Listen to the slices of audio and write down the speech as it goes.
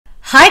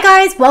Hi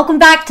guys, welcome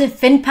back to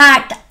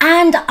Finpact,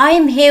 and I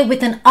am here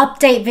with an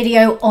update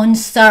video on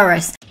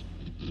Cirus.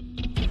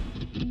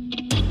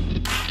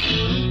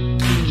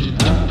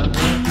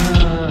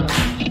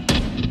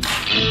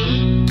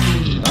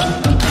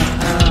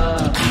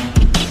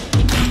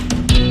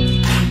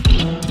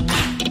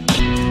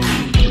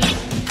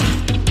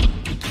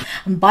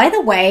 And by the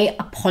way,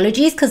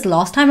 apologies because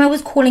last time I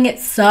was calling it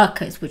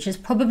circus, which is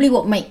probably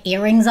what my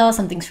earrings are,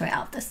 something straight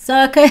out of the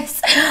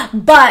circus,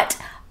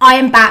 but I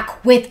am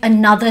back with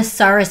another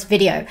Cirus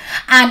video,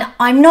 and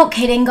I'm not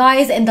kidding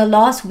guys, in the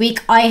last week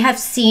I have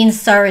seen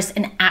Cirus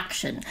in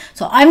action.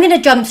 So I'm going to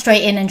jump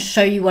straight in and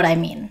show you what I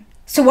mean.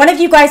 So one of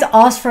you guys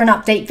asked for an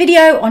update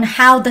video on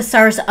how the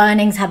Cirus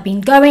earnings have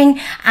been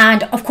going,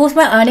 and of course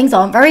my earnings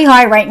aren't very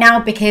high right now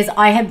because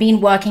I have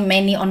been working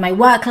mainly on my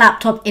work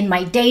laptop in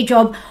my day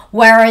job,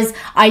 whereas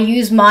I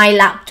use my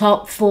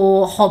laptop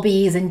for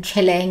hobbies and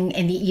chilling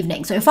in the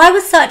evening. So if I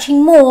was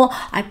searching more,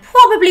 I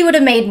probably would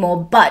have made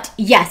more, but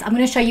yes, I'm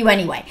going to show you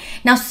anyway.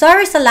 Now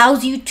Cirus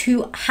allows you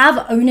to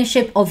have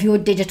ownership of your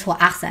digital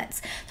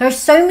assets. There are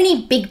so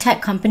many big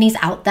tech companies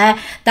out there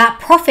that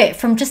profit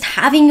from just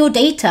having your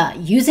data,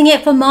 using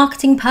it for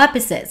marketing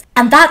purposes.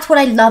 And that's what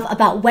I love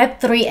about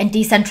Web3 and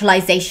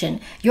decentralization.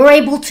 You're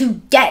able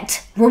to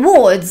get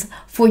rewards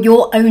for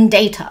your own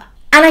data.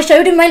 And I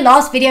showed in my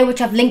last video,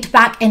 which I've linked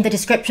back in the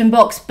description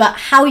box, but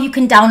how you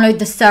can download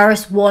the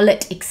Cirus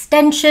wallet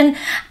extension.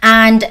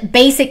 And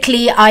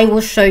basically I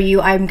will show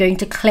you, I'm going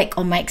to click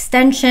on my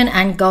extension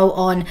and go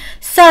on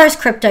Cirus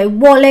crypto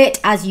wallet,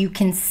 as you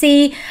can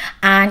see,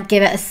 and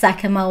give it a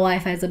second. My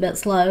Wi-Fi is a bit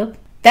slow.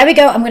 There we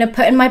go. I'm going to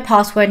put in my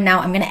password now.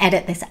 I'm going to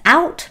edit this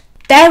out.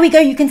 There we go.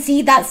 You can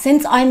see that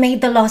since I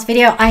made the last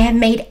video, I have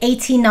made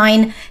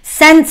 89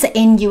 cents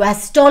in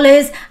US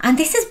dollars. And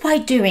this is by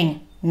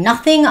doing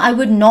nothing I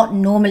would not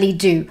normally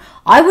do.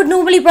 I would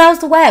normally browse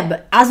the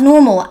web as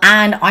normal,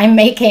 and I'm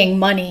making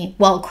money,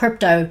 well,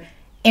 crypto,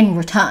 in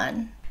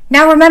return.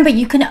 Now remember,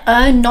 you can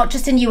earn not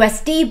just in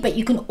USD, but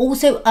you can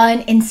also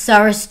earn in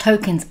Cirus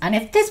tokens. And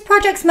if this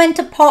project's meant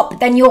to pop,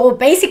 then you're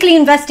basically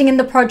investing in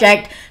the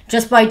project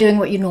just by doing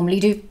what you normally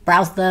do,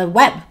 browse the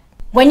web.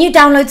 When you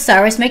download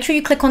Cirus, make sure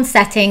you click on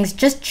settings,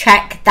 just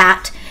check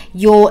that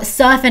your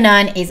surf and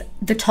earn is,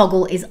 the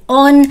toggle is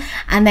on,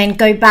 and then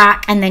go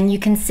back, and then you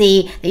can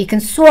see that you can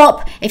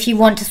swap if you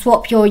want to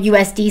swap your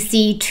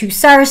USDC to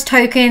Cirus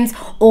tokens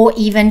or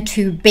even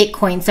to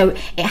Bitcoin. So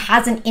it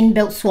has an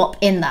inbuilt swap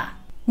in there.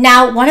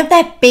 Now, one of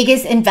their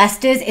biggest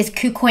investors is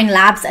KUCOIN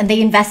Labs, and they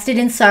invested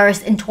in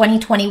Cirus in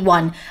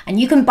 2021, and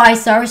you can buy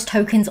Cirus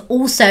tokens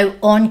also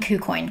on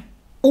KUCOIN.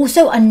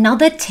 Also,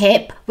 another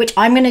tip, which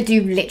I'm going to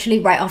do literally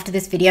right after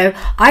this video,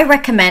 I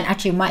recommend,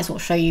 actually I might as well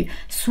show you,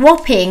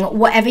 swapping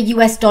whatever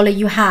US dollar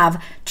you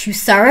have to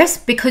Cirus,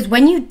 because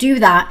when you do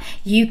that,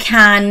 you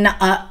can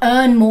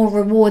earn more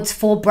rewards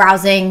for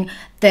browsing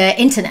the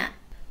internet.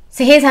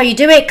 So here's how you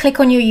do it. Click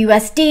on your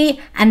USD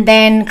and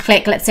then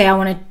click, let's say I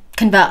want to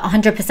convert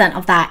 100%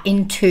 of that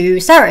into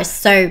Cirus.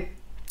 So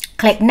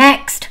click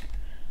next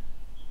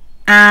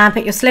and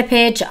put your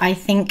slippage. I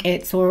think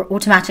it's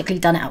automatically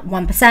done it at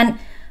 1%.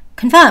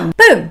 Confirm,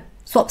 boom,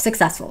 swap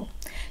successful.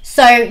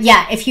 So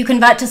yeah, if you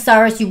convert to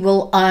Cirus, you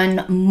will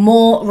earn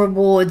more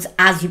rewards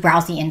as you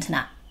browse the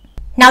internet.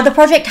 Now the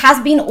project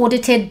has been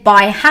audited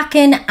by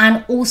Hacken,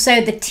 and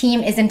also the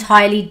team is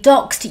entirely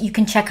doxed. You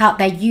can check out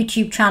their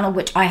YouTube channel,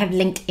 which I have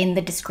linked in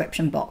the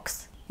description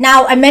box.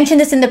 Now, I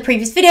mentioned this in the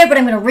previous video, but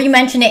I'm going to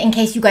re-mention it in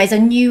case you guys are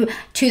new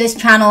to this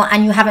channel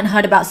and you haven't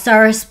heard about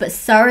Cirus. But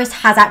Cirus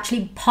has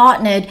actually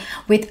partnered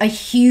with a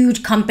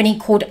huge company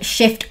called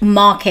Shift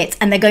Markets,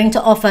 and they're going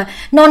to offer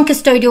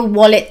non-custodial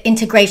wallet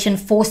integration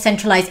for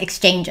centralized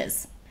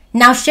exchanges.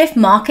 Now, Shift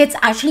Markets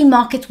actually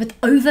markets with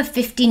over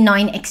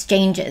 59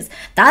 exchanges.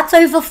 That's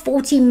over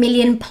 40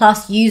 million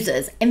plus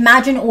users.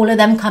 Imagine all of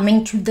them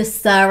coming to the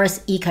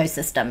Cirus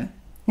ecosystem.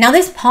 Now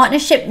this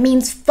partnership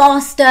means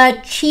faster,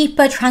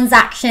 cheaper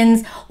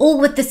transactions, all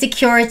with the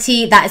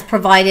security that is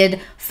provided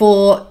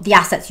for the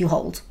assets you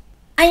hold.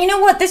 And you know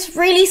what? This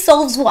really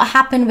solves what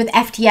happened with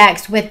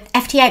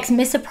FTX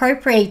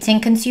misappropriating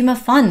consumer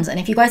funds. And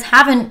if you guys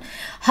haven't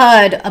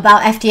heard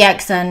about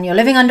FTX and you're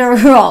living under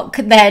a rock,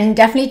 then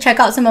definitely check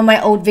out some of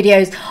my old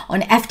videos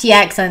on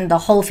FTX and the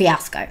whole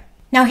fiasco.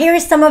 Now here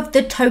is some of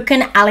the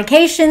token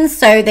allocations.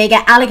 So they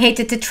get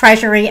allocated to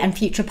treasury and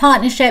future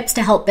partnerships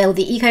to help build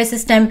the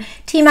ecosystem.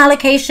 Team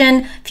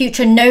allocation,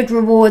 future node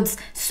rewards,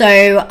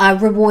 so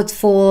rewards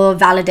for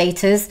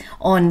validators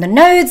on the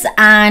nodes,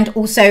 and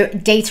also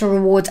data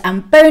rewards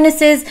and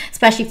bonuses,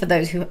 especially for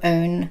those who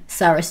own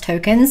Cirus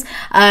tokens.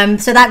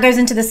 So that goes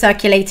into the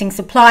circulating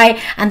supply,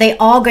 and they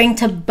are going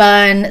to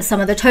burn some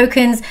of the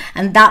tokens,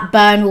 and that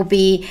burn will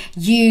be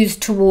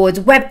used towards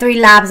Web3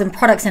 labs and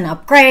products and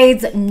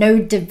upgrades,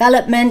 node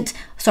deployment,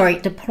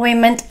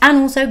 and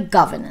also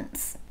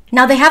governance.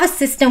 Now they have a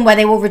system where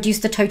they will reduce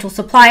the total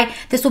supply.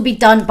 This will be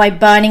done by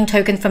burning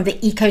tokens from the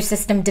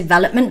Ecosystem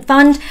Development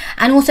Fund.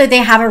 And also they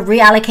have a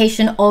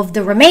reallocation of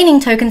the remaining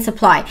token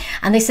supply.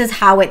 And this is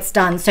how it's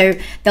done. So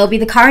there'll be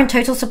the current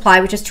total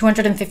supply, which is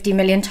 250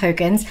 million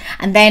tokens.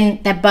 And then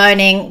they're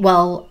burning,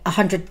 well,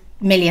 100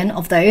 million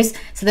of those.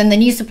 So then the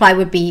new supply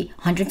would be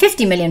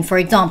 150 million, for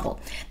example.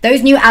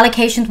 Those new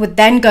allocations would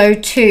then go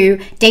to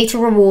data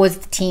rewards,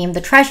 the team,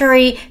 the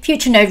treasury,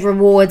 future node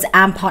rewards,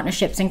 and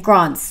partnerships and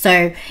grants.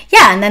 So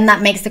yeah, and then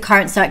that makes the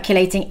current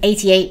circulating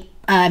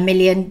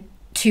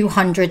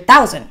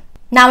 88,200,000.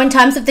 Now, in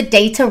terms of the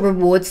data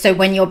rewards, so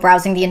when you're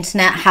browsing the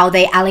internet, how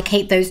they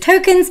allocate those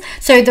tokens.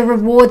 So the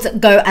rewards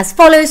go as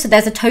follows. So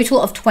there's a total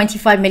of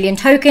 25 million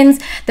tokens.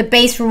 The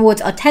base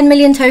rewards are 10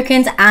 million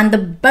tokens and the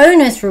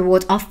bonus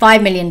rewards are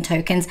 5 million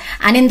tokens.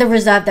 And in the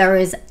reserve, there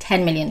is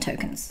 10 million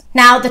tokens.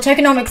 Now, the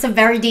tokenomics are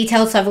very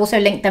detailed, so I've also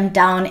linked them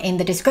down in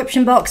the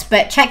description box,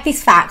 but check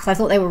these facts. I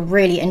thought they were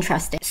really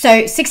interesting.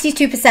 So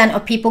 62%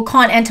 of people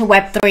can't enter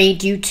Web3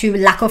 due to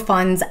lack of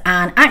funds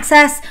and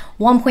access.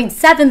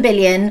 1.7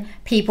 billion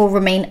people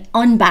remain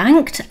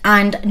unbanked,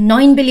 and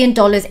 $9 billion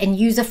in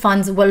user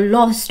funds were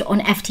lost on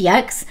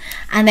FTX.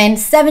 And then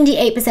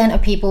 78%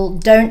 of people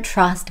don't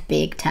trust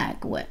big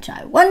tech, which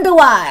I wonder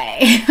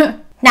why.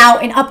 Now,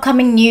 in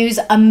upcoming news,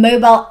 a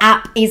mobile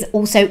app is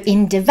also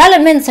in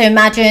development. So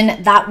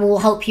imagine that will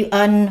help you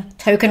earn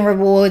token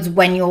rewards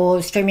when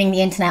you're streaming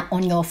the internet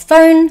on your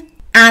phone.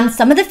 And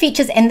some of the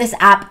features in this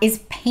app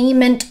is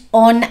payment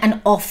on and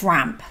off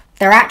ramp.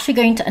 They're actually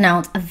going to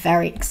announce a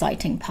very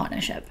exciting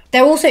partnership.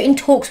 They're also in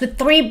talks with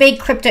 3 big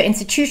crypto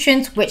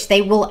institutions, which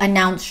they will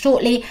announce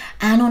shortly.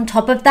 And on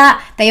top of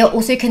that, they are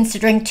also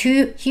considering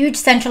 2 huge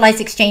centralized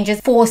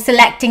exchanges for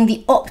selecting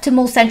the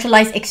optimal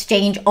centralized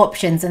exchange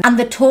options. And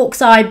the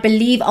talks, I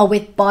believe, are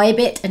with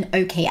Bybit and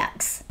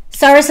OKX.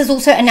 Cirus has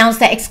also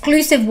announced their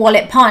exclusive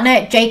wallet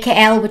partner,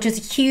 JKL, which is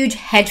a huge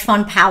hedge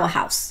fund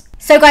powerhouse.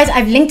 So guys,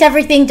 I've linked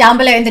everything down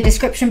below in the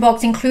description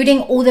box,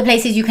 including all the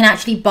places you can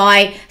actually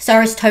buy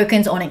Cirus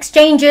tokens on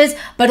exchanges.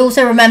 But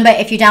also remember,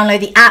 if you download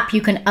the app, you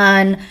can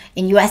earn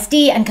in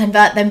USD and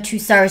convert them to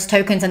Cirus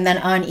tokens and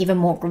then earn even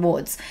more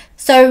rewards.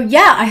 So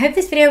yeah, I hope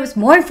this video was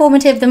more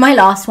informative than my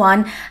last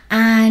one.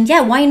 And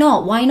yeah, why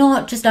not? Why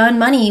not just earn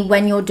money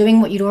when you're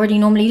doing what you'd already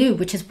normally do,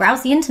 which is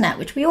browse the internet,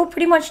 which we all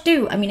pretty much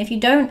do. I mean, if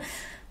you don't,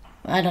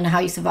 I don't know how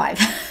you survive.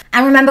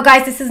 And remember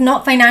guys, this is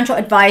not financial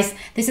advice.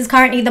 This is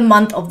currently the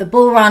month of the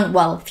bull run,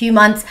 well, a few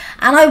months.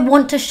 And I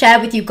want to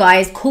share with you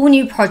guys cool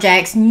new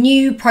projects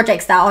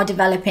that are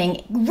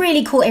developing,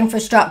 really cool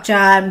infrastructure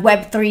and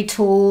Web3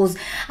 tools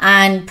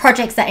and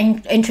projects that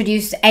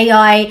introduce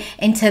AI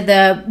into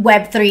the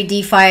Web3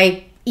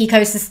 DeFi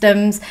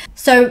ecosystems.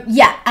 So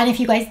yeah, and if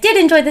you guys did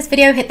enjoy this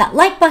video, hit that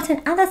like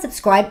button and that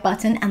subscribe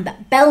button and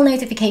that bell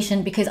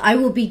notification, because I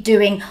will be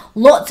doing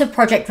lots of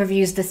project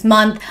reviews this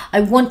month.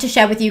 I want to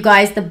share with you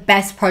guys the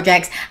best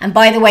projects. And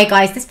by the way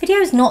guys, this video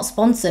is not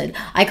sponsored.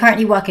 I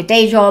currently work a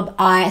day job,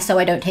 so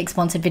I don't take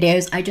sponsored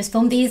videos. I just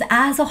film these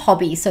as a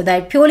hobby. So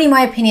they're purely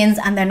my opinions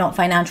and they're not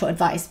financial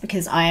advice,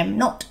 because I am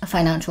not a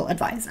financial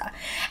advisor.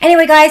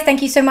 Anyway guys,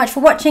 thank you so much for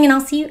watching and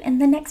I'll see you in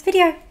the next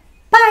video.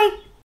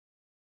 Bye!